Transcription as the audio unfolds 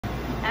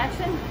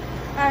action.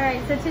 All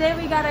right, so today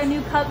we got our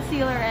new cup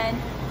sealer in.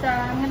 So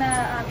I'm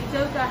gonna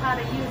show you how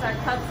to use our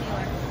cup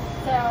sealer.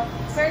 So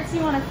first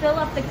you want to fill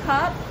up the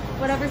cup,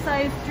 whatever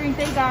size drink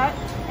they got,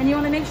 and you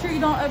want to make sure you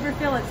don't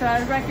overfill it. So I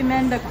would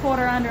recommend a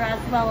quarter under as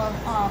well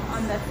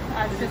on this,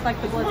 just like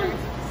the Blizzard.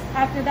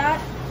 After that,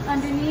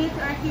 underneath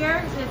right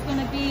here is going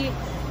to be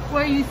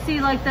where you see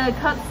like the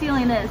cup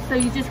sealing is. So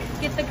you just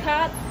get the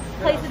cup,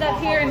 place it up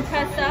here and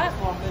press up.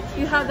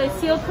 You have the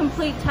Seal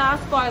Complete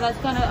taskbar that's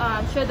going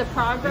to show the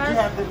progress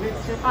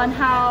on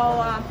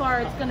how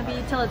far it's going to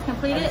be till it's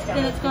completed.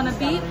 Then it's going to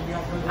beep.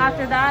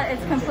 After that,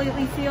 it's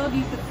completely sealed.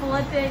 You could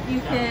flip it,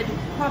 you could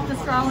pop the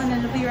straw in,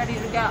 and it'll be ready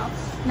to go.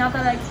 Now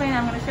that I explain it,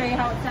 I'm going to show you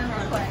how it's done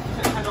real quick.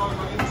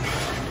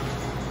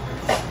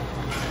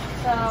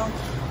 So,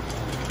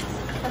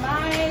 some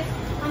ice.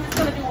 I'm just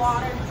going to do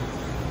water.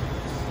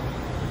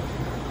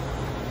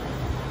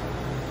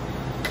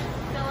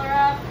 Fill her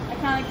up. I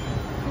kind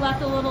of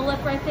left a little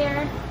lip right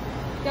there.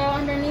 Go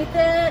underneath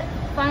it,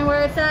 find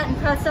where it's at and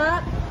press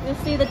up. You'll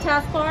see the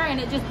taskbar and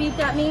it just beeped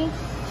at me.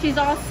 She's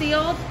all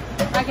sealed.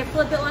 I can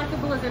flip it like a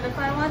Blizzard if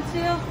I want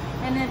to.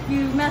 And if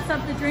you mess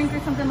up the drink or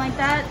something like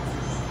that,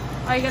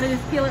 all you gotta do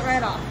is peel it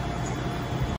right off.